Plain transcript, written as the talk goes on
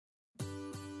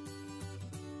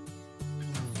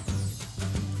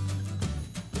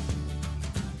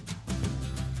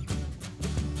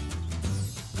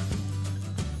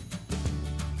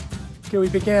Okay, we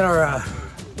began our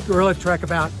gorilla trek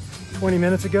about 20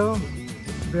 minutes ago.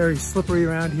 Very slippery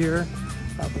around here,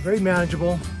 but very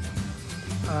manageable.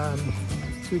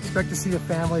 We expect to see a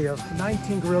family of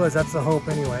 19 gorillas. That's the hope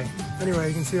anyway. Anyway,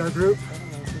 you can see our group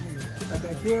right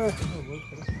back here.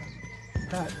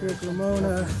 Pat, Rick,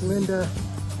 Ramona, Linda,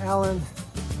 Alan,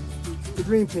 the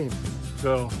dream team.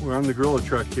 So we're on the gorilla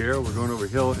trek here. We're going over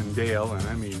hill and dale, and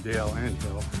I mean dale and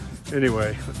hill.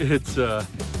 Anyway, it's a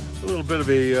little bit of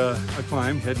a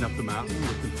climb heading up the mountain.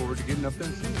 Looking forward to getting up there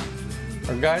and seeing it.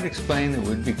 Our guide explained that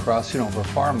we'd be crossing over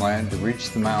farmland to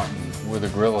reach the mountain where the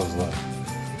gorillas live.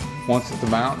 Once at the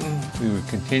mountain, we would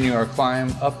continue our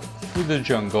climb up through the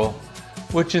jungle,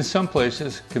 which in some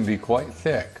places can be quite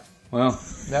thick. Well,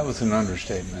 that was an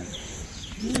understatement.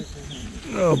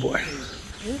 Oh boy.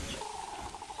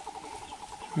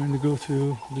 Trying to go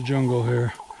through the jungle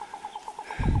here.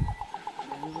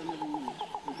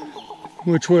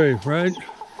 Which way, right?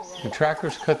 The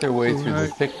trackers cut their way through the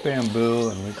thick bamboo,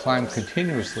 and we climbed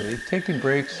continuously, taking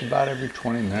breaks about every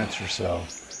 20 minutes or so.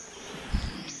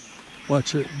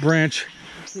 Watch it, branch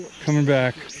coming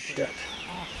back.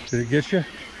 Did it get you?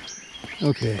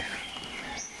 Okay.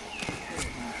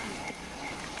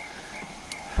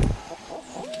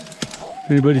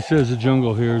 Anybody says the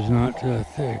jungle here is not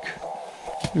thick,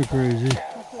 you're crazy.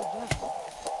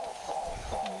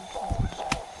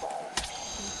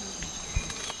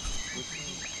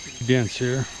 Dense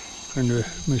here, kind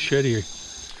of machete.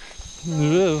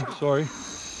 Sorry.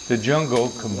 The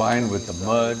jungle, combined with the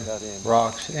mud,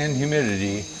 rocks, and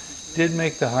humidity, did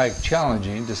make the hike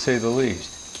challenging to say the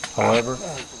least. However,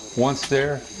 once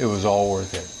there, it was all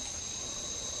worth it.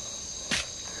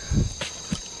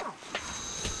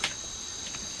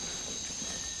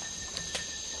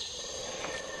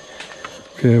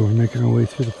 Okay, we're making our way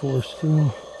through the forest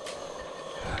still.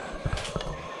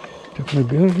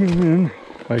 Definitely been in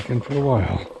hiking for a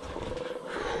while.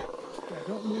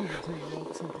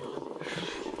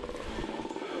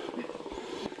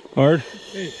 Art,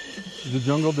 is the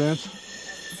jungle dense?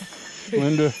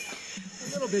 Linda? A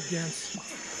little bit dense.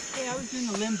 Hey, I was in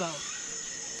the limbo.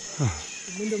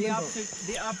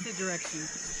 The opposite direction.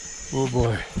 Oh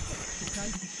boy.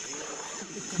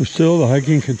 Still, the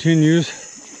hiking continues.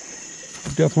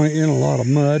 Definitely in a lot of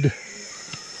mud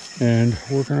and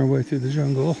working our way through the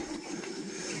jungle.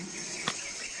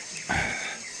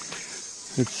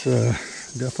 It's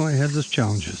definitely has its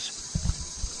challenges.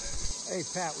 Hey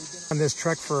Pat, we've been on this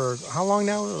trek for how long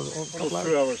now? Almost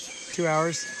 2 hours. 2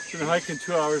 hours? Been hiking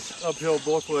 2 hours uphill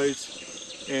both ways,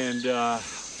 and the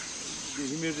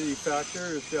humidity factor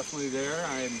is definitely there.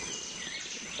 I'm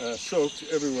soaked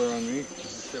everywhere on me,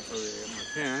 except for my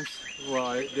pants.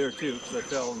 Well, there too, because I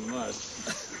fell in the mud.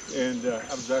 And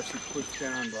I was actually pushed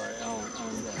down by Alan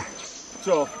on that.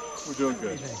 So, we're doing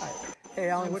good. Hey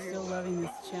Alan, I'm still loving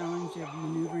this challenge of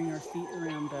maneuvering our feet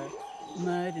around the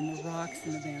mud and the rocks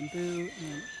and the bamboo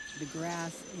and the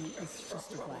grass, and it's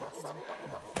just a blast.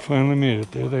 Finally made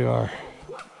it. There they are.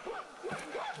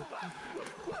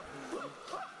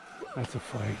 That's a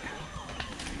fight.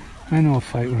 I know a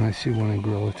fight when I see one in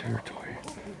gorilla territory.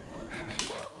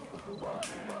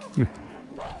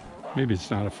 Maybe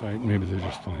it's not a fight. Maybe they're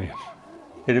just playing.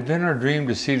 It had been our dream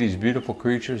to see these beautiful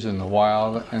creatures in the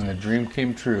wild, and the dream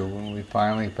came true when we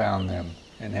finally found them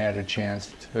and had a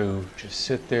chance to just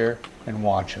sit there and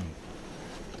watch them.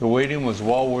 The waiting was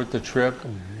well worth the trip,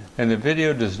 and the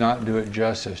video does not do it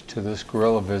justice to this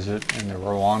gorilla visit in the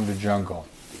Rwanda jungle.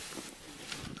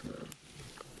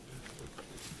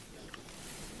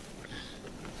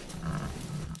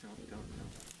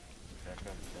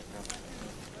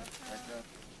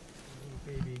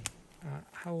 baby.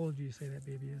 How old do you say that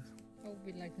baby is? It'll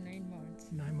be like 9 months.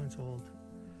 9 months old.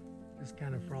 Just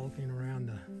kind of frolicking around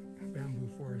the bamboo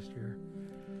forest here.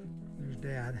 There's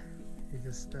Dad. He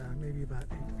just maybe about 8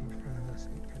 feet in front of us,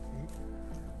 8 feet.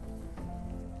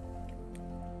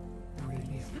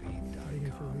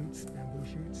 Digging for roots, bamboo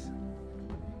shoots.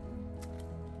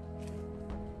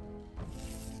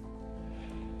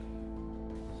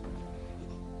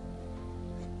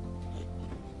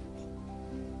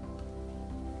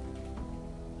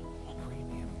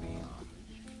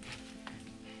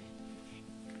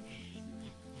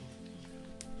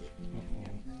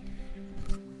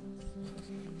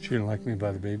 She didn't like me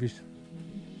by the babies?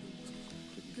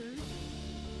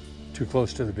 Too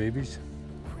close to the babies?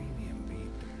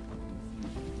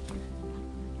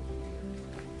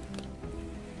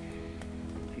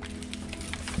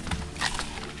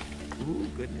 Ooh,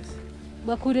 goodness.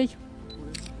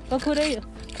 Bakure,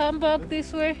 come back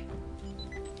this way.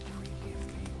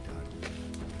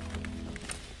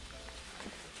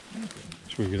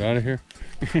 Should we get out of here?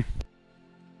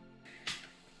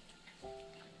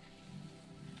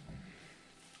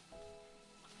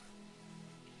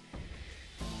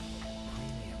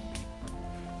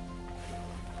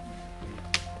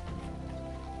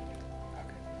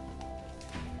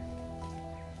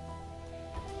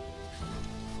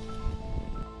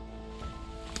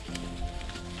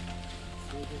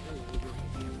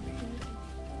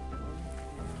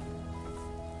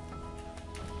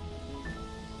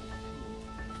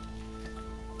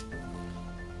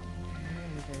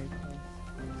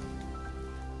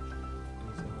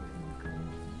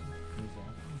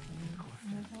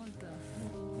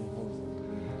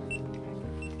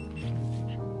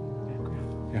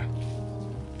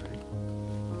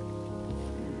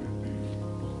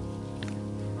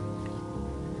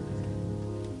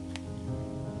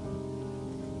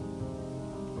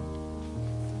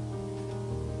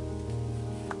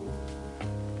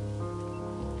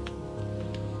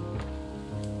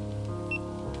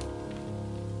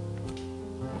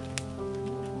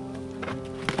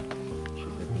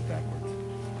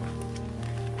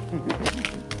 Is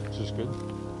this good?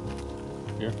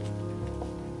 Here.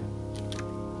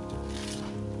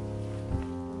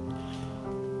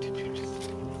 Did you just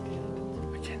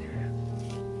I can't hear you.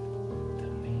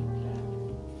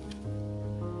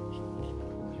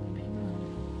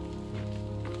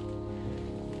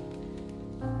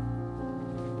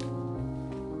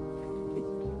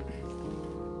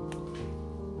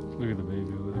 Look at the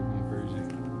baby over there going crazy.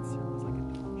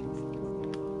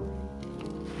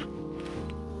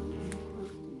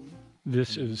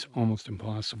 This is almost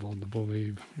impossible to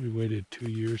believe. We waited 2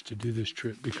 years to do this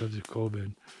trip because of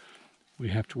COVID. We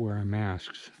have to wear our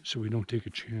masks so we don't take a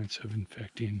chance of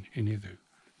infecting any of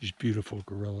these beautiful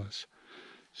gorillas.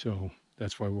 So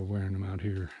that's why we're wearing them out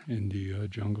here in the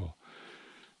jungle.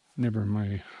 Never in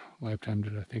my lifetime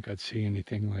did I think I'd see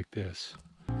anything like this.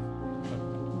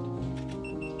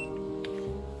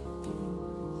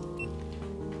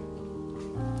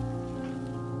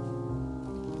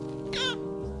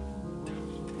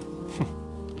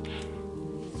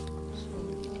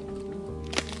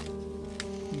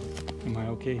 Am I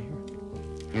okay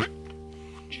here?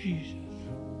 Jesus.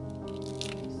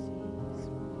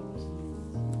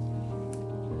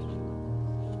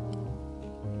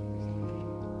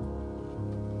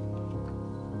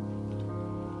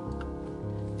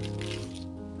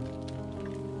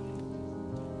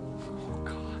 Oh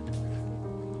God.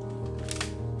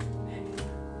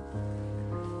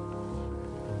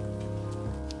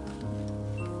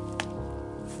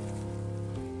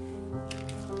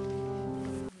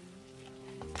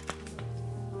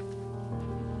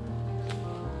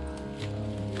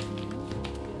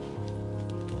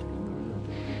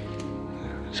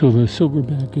 So the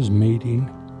silverback is mating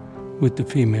with the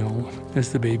female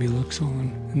as the baby looks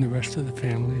on, and the rest of the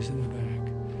family is in the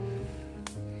back.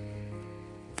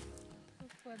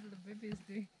 What the baby is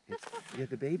doing? Yeah,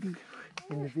 the baby,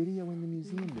 in the video in the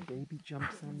museum, the baby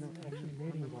jumps on the Actually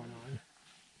mating going on.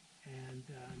 And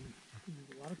there's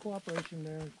a lot of cooperation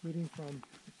there, including from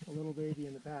a little baby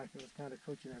in the back that was kind of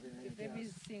coaching everything. The baby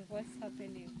is seeing what's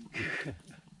happening.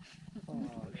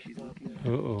 Oh, she's looking.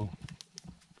 Uh-oh.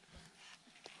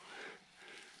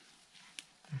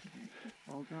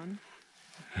 All done?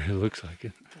 It looks like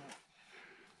it.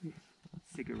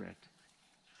 Cigarette.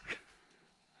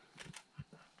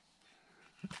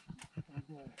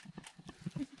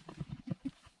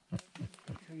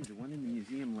 I'll tell you, the one in the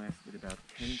museum lasted about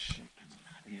 10 seconds,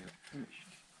 and they're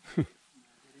finished.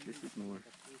 This is more.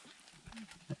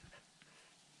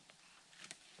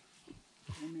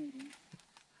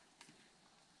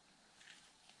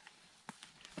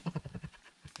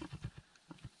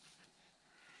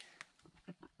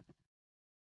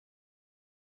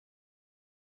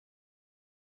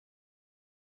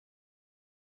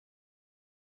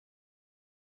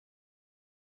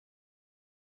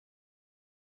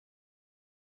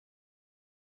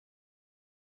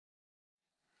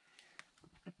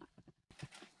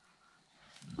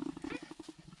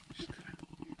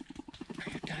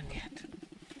 Are you done yet?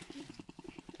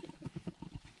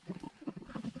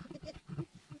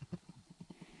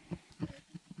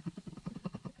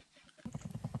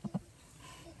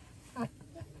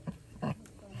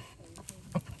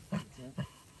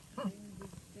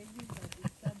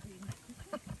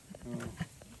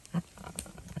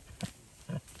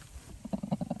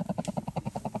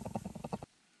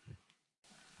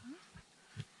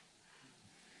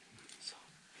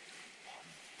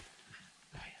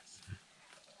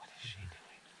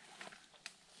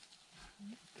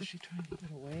 Is she trying to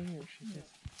get away, or is she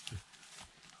just...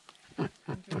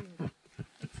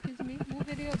 Excuse me, move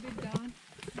it a little bit down.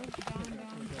 Move down,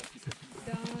 down.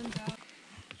 Down, down.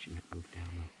 She might move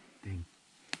down the thing.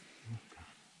 Oh,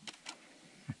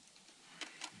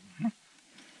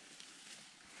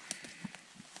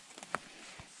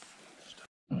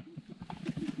 God.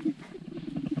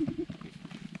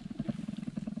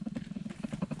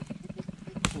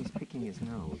 He's picking his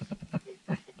nose.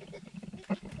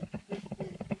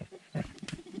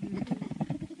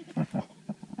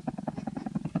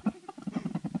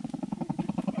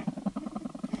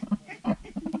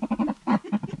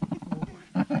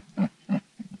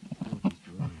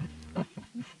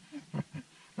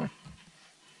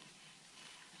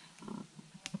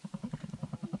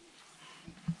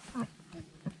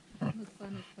 Make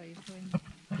fun of her when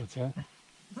What's that?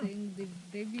 saying the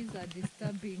babies are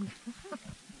disturbing.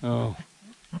 Oh.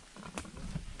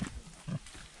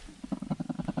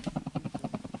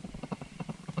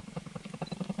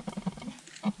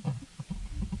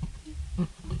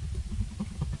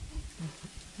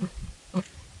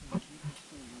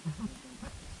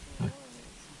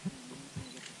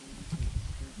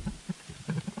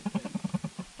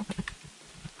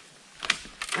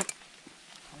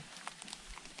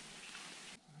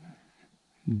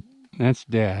 That's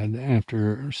Dad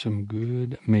after some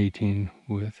good mating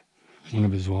with one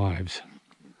of his wives.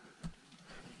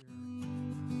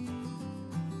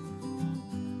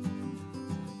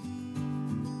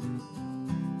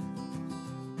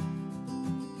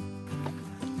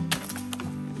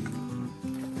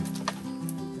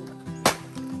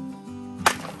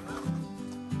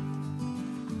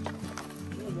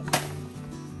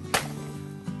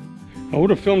 I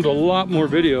would have filmed a lot more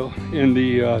video in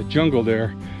the jungle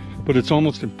there, but it's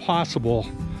almost impossible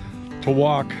to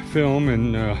walk, film,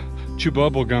 and chew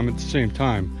bubble gum at the same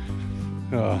time.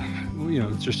 You know,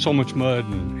 there's just so much mud,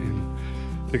 and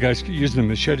the guys using the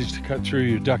machetes to cut through,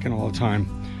 you're ducking all the time.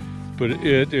 But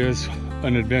it is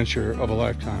an adventure of a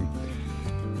lifetime.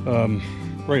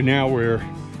 Right now we're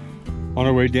on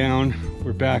our way down.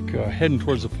 We're back heading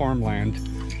towards the farmland.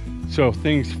 So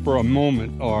things for a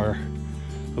moment are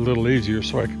a little easier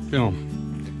so I can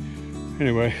film.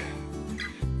 Anyway,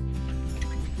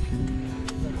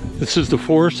 this is the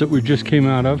forest that we just came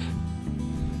out of.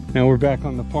 Now we're back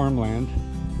on the farmland,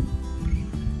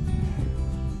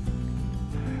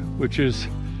 which is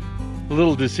a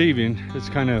little deceiving. It's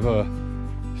kind of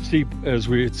steep as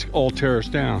it's all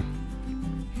terraced down.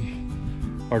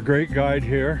 Our great guide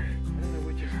here. I don't know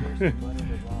which is worse, the mud or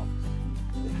the rocks.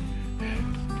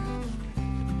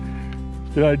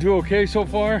 Did I do okay so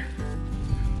far?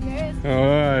 Yes. All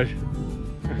right.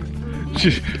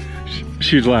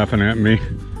 She's laughing at me.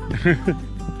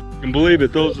 And believe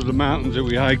it, those are the mountains that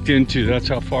we hiked into. That's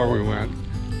how far we went.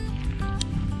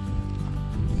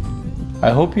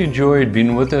 I hope you enjoyed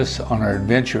being with us on our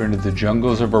adventure into the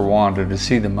jungles of Rwanda to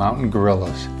see the mountain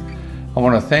gorillas. I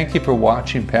want to thank you for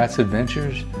watching Pat's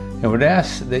Adventures and would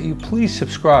ask that you please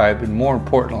subscribe, and more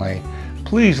importantly,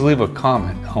 please leave a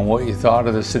comment on what you thought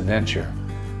of this adventure.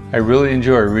 I really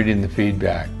enjoy reading the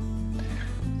feedback.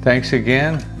 Thanks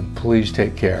again, and please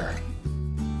take care.